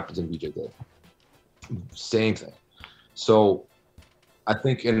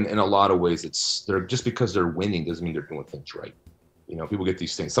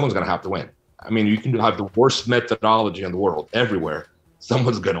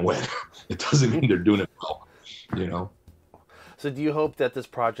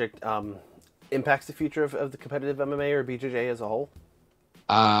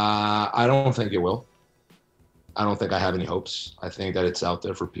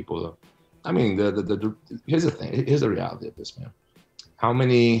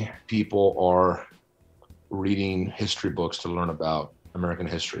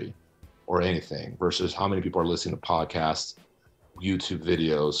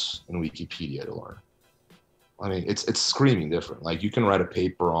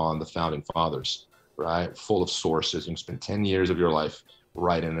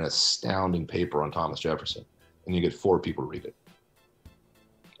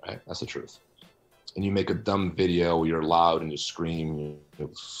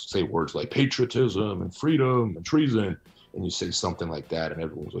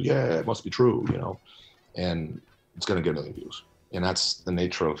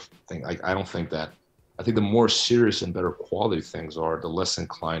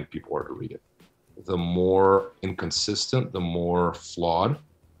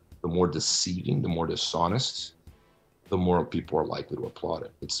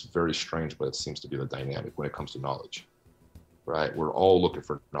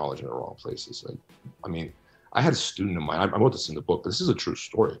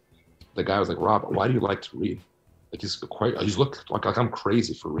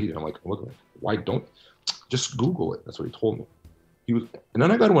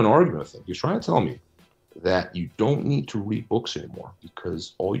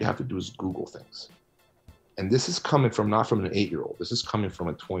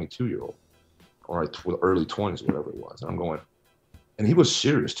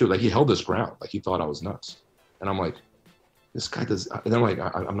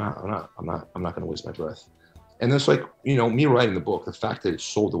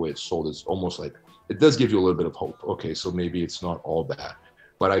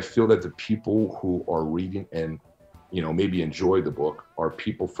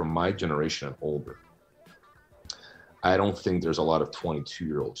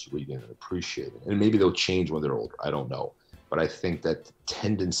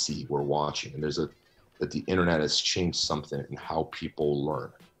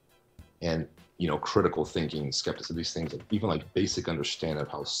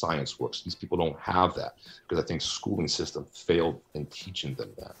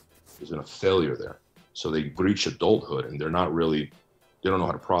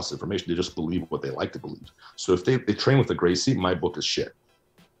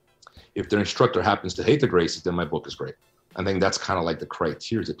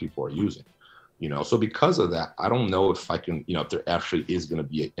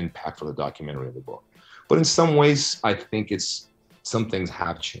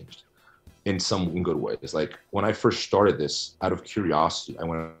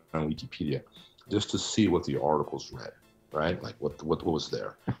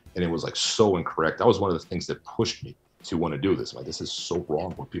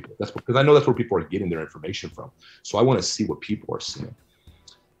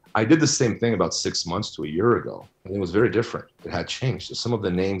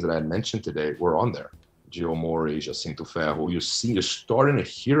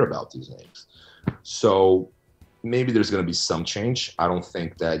there's going to be some change. I don't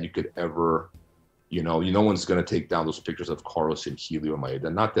think that you could ever, no one's going to take down those pictures of Carlos and Helio and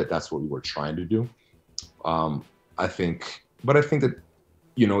Maeda. Not that that's what we were trying to do. I think that,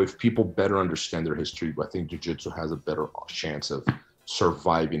 if people better understand their history, I think jiu-jitsu has a better chance of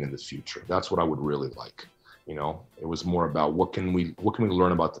surviving in the future. That's what I would really like. It was more about what can we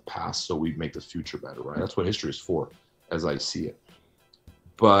learn about the past so we make the future better, right? That's what history is for, as I see it.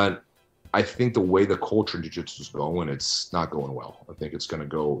 But I think the way the culture in jiu-jitsu is going, it's not going well. I think it's going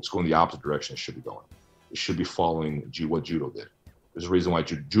the opposite direction it should be going. It should be following what judo did. There's a reason why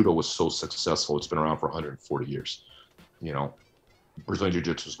judo was so successful. It's been around for 140 years. Brazilian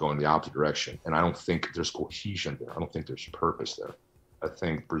Jiu-Jitsu is going the opposite direction. And I don't think there's cohesion there. I don't think there's purpose there. I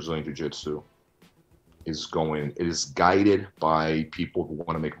think Brazilian Jiu-Jitsu it is guided by people who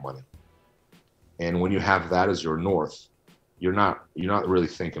want to make money. And when you have that as your north, you're not really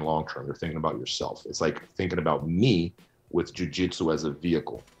thinking long-term. You're thinking about yourself. It's like thinking about me with jiu-jitsu as a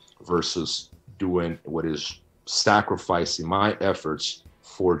vehicle versus doing what is sacrificing my efforts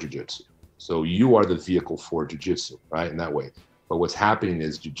for jiu-jitsu. So you are the vehicle for jiu-jitsu, right? In that way. But what's happening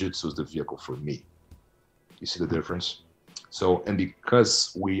is jiu-jitsu is the vehicle for me. You see the difference? So, and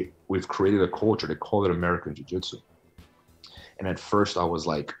because we've created a culture, they call it American Jiu-Jitsu. And at first I was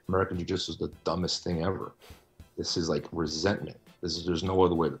like, American Jiu-Jitsu is the dumbest thing ever. This is like resentment. There's no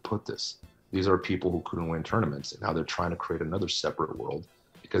other way to put this. These are people who couldn't win tournaments, and now they're trying to create another separate world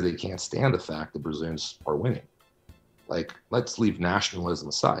because they can't stand the fact that Brazilians are winning. Like, let's leave nationalism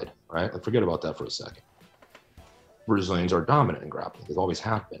aside, right? Like, forget about that for a second. Brazilians are dominant in grappling. They always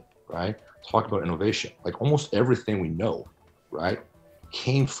have been, right? Talk about innovation. Like, almost everything we know, right,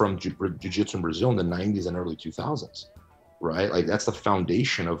 came from jiu-jitsu in Brazil in the 90s and early 2000s, right? Like, that's the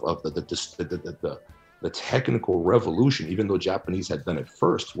foundation of the technical revolution. Even though Japanese had done it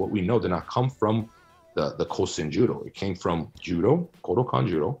first, what we know did not come from the Kosen Judo. It came from Judo, Kodokan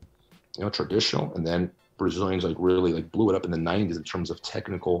Judo, you know, traditional, and then Brazilians like really like blew it up in the 90s in terms of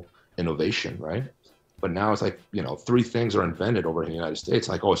technical innovation, right? But now it's like, you know, 3 things are invented over in the United States.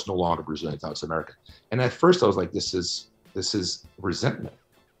 Like, oh, it's no longer Brazilian, it's American. And at first I was like, this is resentment.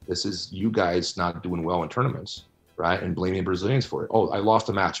 This is you guys not doing well in tournaments, right? And blaming Brazilians for it. Oh, I lost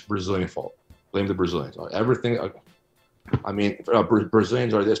a match, Brazilian fault. Blame the Brazilians. Everything. I mean,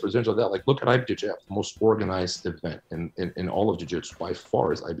 Brazilians are this, Brazilians are that. Like, look at IBJJF, the most organized event in all of jiu-jitsu by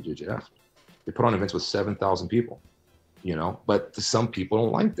far is IBJJF. They put on events with 7,000 people, you know, but some people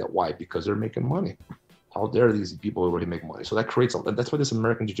don't like that. Why? Because they're making money. How dare these people already make money? So that creates, that's where this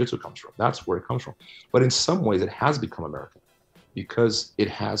American Jiu-Jitsu comes from. That's where it comes from. But in some ways it has become American because it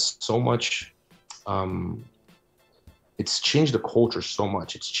has so much, it's changed the culture so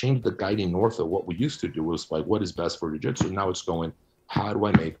much. It's changed the guiding north of what we used to do was like, what is best for jiu-jitsu? Now it's going, how do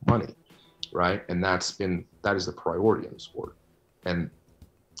I make money, right? And that is the priority in the sport. And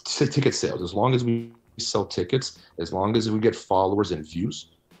ticket sales, as long as we sell tickets, as long as we get followers and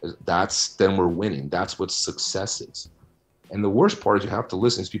views, then we're winning. That's what success is. And the worst part is you have to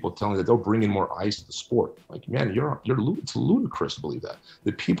listen to people telling you that they'll bring in more eyes to the sport. Like, man, it's ludicrous to believe that.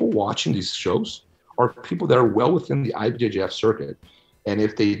 The people watching these shows are people that are well within the IBJJF circuit. And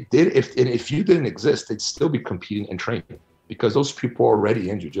if you didn't exist, they'd still be competing and training because those people are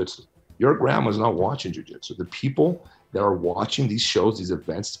already in jiu-jitsu. Your grandma's not watching jiu-jitsu. The people that are watching these shows, these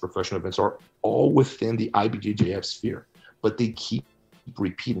events, these professional events are all within the IBJJF sphere, but they keep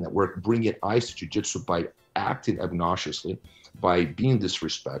repeating that we're bringing eyes to jiu-jitsu by acting obnoxiously, by being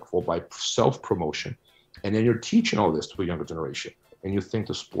disrespectful, by self-promotion. And then you're teaching all this to a younger generation. And you think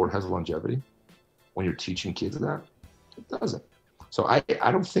the sport has longevity when you're teaching kids that? It doesn't. So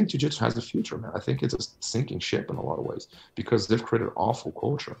I don't think jiu-jitsu has a future, man. I think it's a sinking ship in a lot of ways because they've created an awful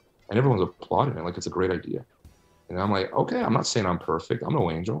culture and everyone's applauding it like it's a great idea. And I'm like, okay, I'm not saying I'm perfect. I'm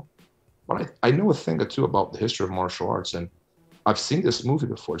no angel. But I know a thing or two about the history of martial arts. And I've seen this movie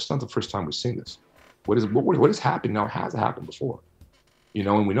before. It's not the first time we've seen this. What is happening now has happened before, you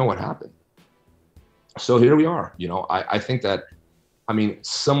know, and we know what happened. So here we are, you know. I think that, I mean,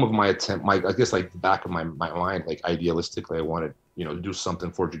 some of my attempt, I guess like the back of my mind, like idealistically, I wanted, you know, to do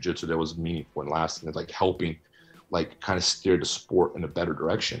something for jiu-jitsu that was meaningful and lasting, and like helping, like kind of steer the sport in a better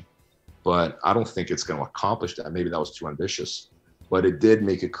direction. But I don't think it's going to accomplish that. Maybe that was too ambitious, but it did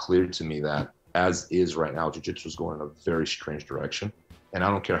make it clear to me that as is right now, jiu-jitsu is going in a very strange direction. And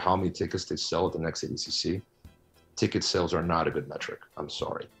I don't care how many tickets they sell at the next ADCC, ticket sales are not a good metric. I'm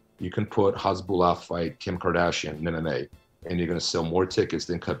sorry. You can put Hasbulla fight Kim Kardashian in MMA, and you're going to sell more tickets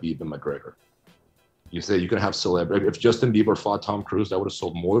than Khabib and McGregor. You say you can have celebrity. If Justin Bieber fought Tom Cruise, that would have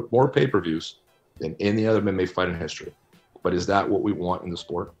sold more pay-per-views than any other MMA fight in history. But is that what we want in the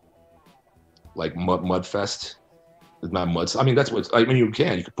sport? Like Mudfest? Not mud. I mean, that's what. I mean, you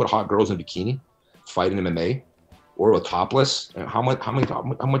could put hot girls in bikini, fight in MMA, or a topless. And how much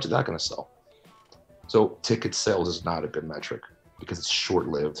is that going to sell? So ticket sales is not a good metric because it's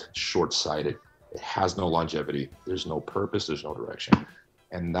short-lived, short-sighted. It has no longevity. There's no purpose. There's no direction,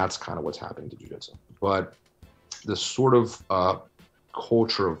 and that's kind of what's happening to jiu-jitsu. But the sort of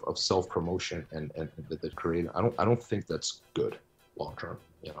culture of self-promotion and that they've created, I don't think that's good long-term.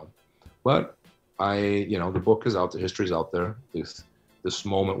 You know, but the book is out there, history is out there. This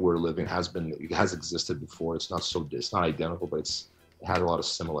moment we're living has existed before. It's not identical, but it has a lot of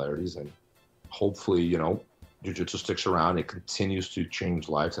similarities, and hopefully, you know, jiu-jitsu sticks around. It continues to change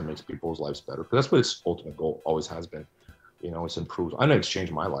lives and makes people's lives better. Because that's what its ultimate goal always has been. You know, it's improved. I know it's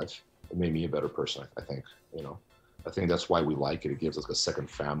changed my life. It made me a better person, I think. You know, I think that's why we like it. It gives us a second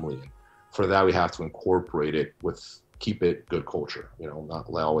family. And for that, we have to incorporate it keep it good culture, you know, not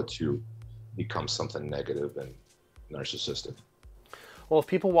allow it to become something negative and narcissistic. Well, if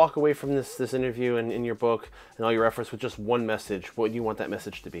people walk away from this interview and in your book and all your efforts with just one message, what do you want that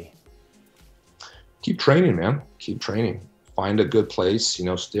message to be? keep training, man. Keep training. Find a good place, you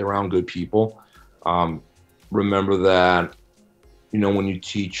know, stay around good people. Remember that, you know, when you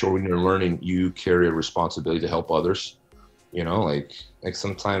teach or when you're learning, you carry a responsibility to help others. You know, like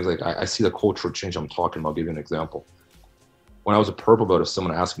sometimes, like I see the cultural change I'm talking about. I'll give you an example. When I was a purple belt, if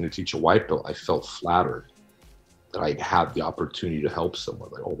someone asked me to teach a white belt, I felt flattered that I had the opportunity to help someone.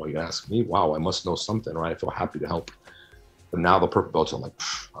 Like, oh, well, you ask me? Wow, I must know something, right? I feel happy to help. But now the purple belts, I'm like,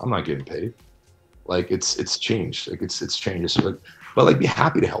 I'm not getting paid. Like it's changed. Like it's changed. So, but like, be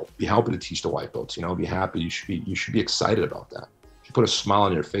happy to help. Be happy to teach the white belts. You know, be happy. You should be excited about that. You put a smile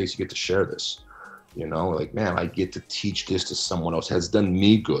on your face. You get to share this. You know, like, man, I get to teach this to someone else. It has done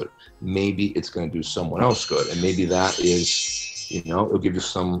me good. Maybe it's going to do someone else good, and maybe that is, you know, it'll give you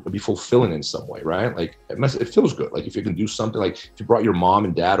it'll be fulfilling in some way, right? Like it feels good. Like if you can do something, like if you brought your mom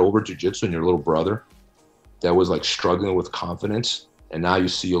and dad over jiu-jitsu and your little brother that was like struggling with confidence, and now you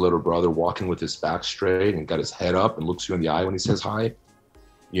see your little brother walking with his back straight and got his head up and looks you in the eye when he says hi.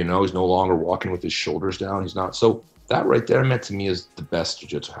 You know, he's no longer walking with his shoulders down. He's not. So that right there, man, to me is the best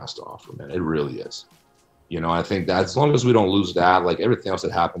jiu-jitsu has to offer, man. It really is. You know, I think that as long as we don't lose that, like everything else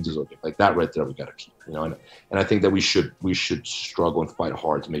that happens is okay. Like that right there, we got to keep, you know, and I think that we should struggle and fight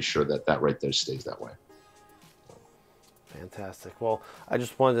hard to make sure that that right there stays that way. Fantastic. Well, I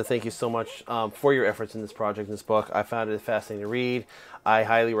just wanted to thank you so much for your efforts in this project, in this book. I found it fascinating to read. I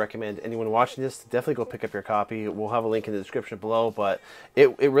highly recommend anyone watching this to definitely go pick up your copy. We'll have a link in the description below, but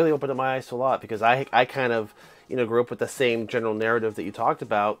it really opened up my eyes to a lot, because I kind of, you know, grew up with the same general narrative that you talked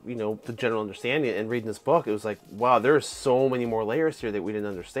about, you know, the general understanding, and reading this book, it was like, wow, there's so many more layers here that we didn't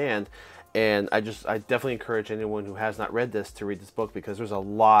understand. And I definitely encourage anyone who has not read this to read this book, because there's a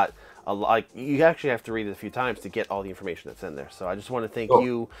lot, you actually have to read it a few times to get all the information that's in there. So I just want to thank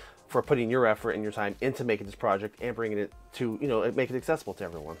you for putting your effort and your time into making this project and bringing it to, you know, make it accessible to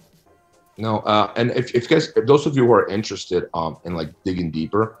everyone. No, and if those of you who are interested in like digging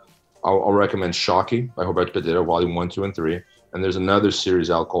deeper, I'll recommend 𝗘𝗘𝗧𝗘𝗡𝗦𝗦 by Roberto Padilla, Volume 1, 2, and 3. And there's another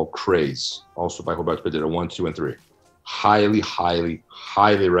series out called 𝗘𝗫𝗖𝗍, also by Roberto Padilla, 1, 2, and 3. Highly, highly,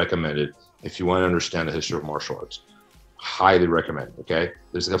 highly recommended if you want to understand the history of martial arts. Highly recommended, okay?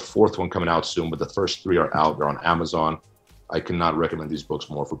 There's a fourth one coming out soon, but the first three are out. They're on Amazon. I cannot recommend these books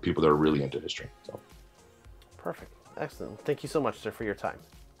more for people that are really into history. So. Perfect. Excellent. Thank you so much, sir, for your time.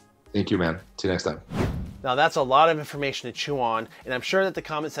 Thank you, man. See you next time. Now that's a lot of information to chew on, and I'm sure that the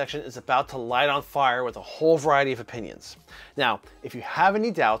comment section is about to light on fire with a whole variety of opinions. Now, if you have any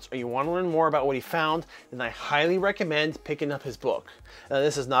doubts or you want to learn more about what he found, then I highly recommend picking up his book. Now,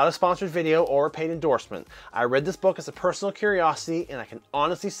 this is not a sponsored video or a paid endorsement. I read this book as a personal curiosity, and I can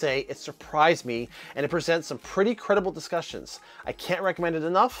honestly say it surprised me, and it presents some pretty credible discussions. I can't recommend it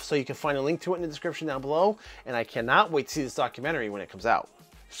enough, so you can find a link to it in the description down below, and I cannot wait to see this documentary when it comes out.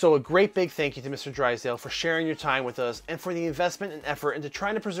 So a great big thank you to Mr. Drysdale for sharing your time with us and for the investment and effort into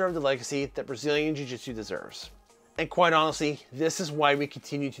trying to preserve the legacy that Brazilian Jiu-Jitsu deserves. And quite honestly, this is why we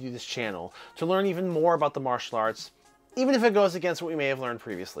continue to do this channel, to learn even more about the martial arts, even if it goes against what we may have learned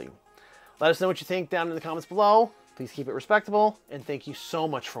previously. Let us know what you think down in the comments below. Please keep it respectable, and thank you so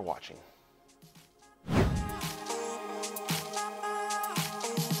much for watching.